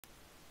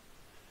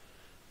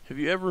Have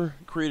you ever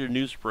created a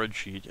new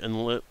spreadsheet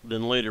and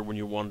then later when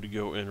you wanted to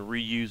go and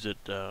reuse it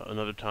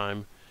another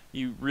time,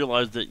 you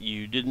realized that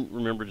you didn't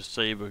remember to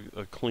save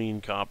a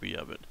clean copy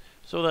of it?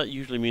 So that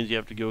usually means you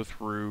have to go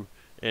through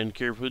and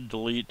carefully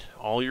delete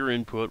all your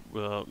input,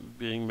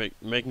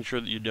 making sure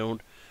that you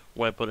don't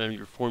wipe out any of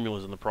your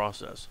formulas in the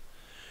process.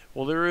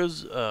 Well,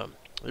 there's a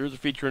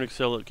feature in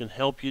Excel that can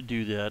help you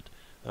do that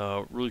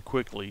really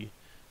quickly,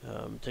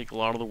 take a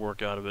lot of the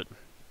work out of it.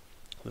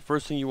 The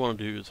first thing you want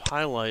to do is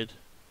highlight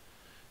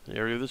an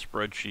area of the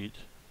spreadsheet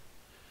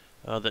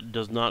that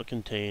does not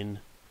contain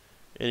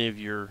any of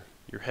your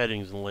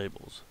headings and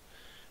labels.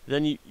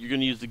 Then you're going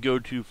to use the go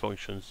to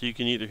function. So you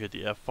can either hit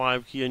the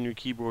F5 key on your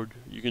keyboard,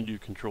 you can do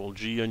Control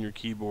G on your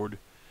keyboard,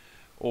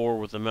 or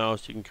with the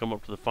mouse you can come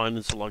up to the Find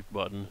and Select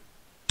button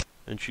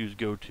and choose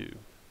Go To.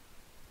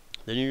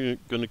 Then you're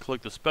going to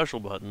click the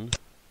Special button,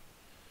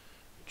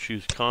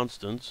 choose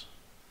Constants,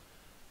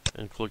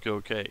 and click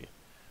OK.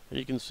 And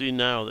you can see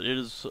now that it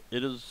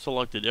is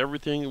selected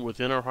everything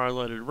within our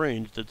highlighted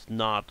range that's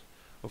not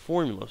a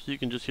formula. So you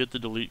can just hit the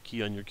delete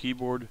key on your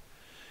keyboard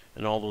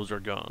and all those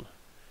are gone.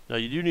 Now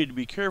you do need to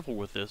be careful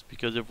with this,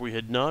 because if we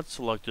had not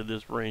selected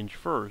this range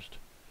first,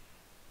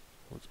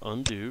 let's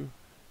undo,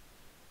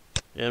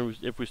 and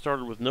if we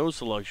started with no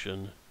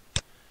selection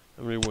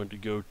and we went to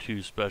go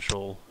to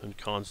Special and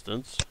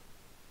Constants,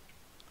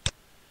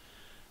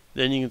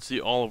 then you can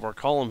see all of our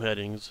column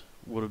headings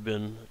would have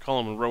been,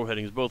 column and row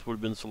headings both would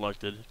have been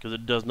selected, because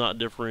it does not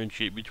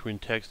differentiate between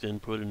text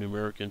input and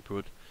numeric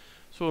input.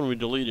 So when we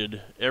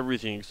deleted,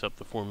 everything except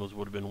the formulas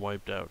would have been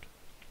wiped out.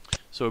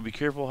 So be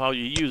careful how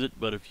you use it,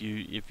 but if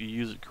you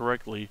use it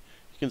correctly,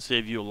 it can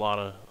save you a lot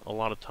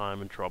of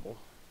time and trouble.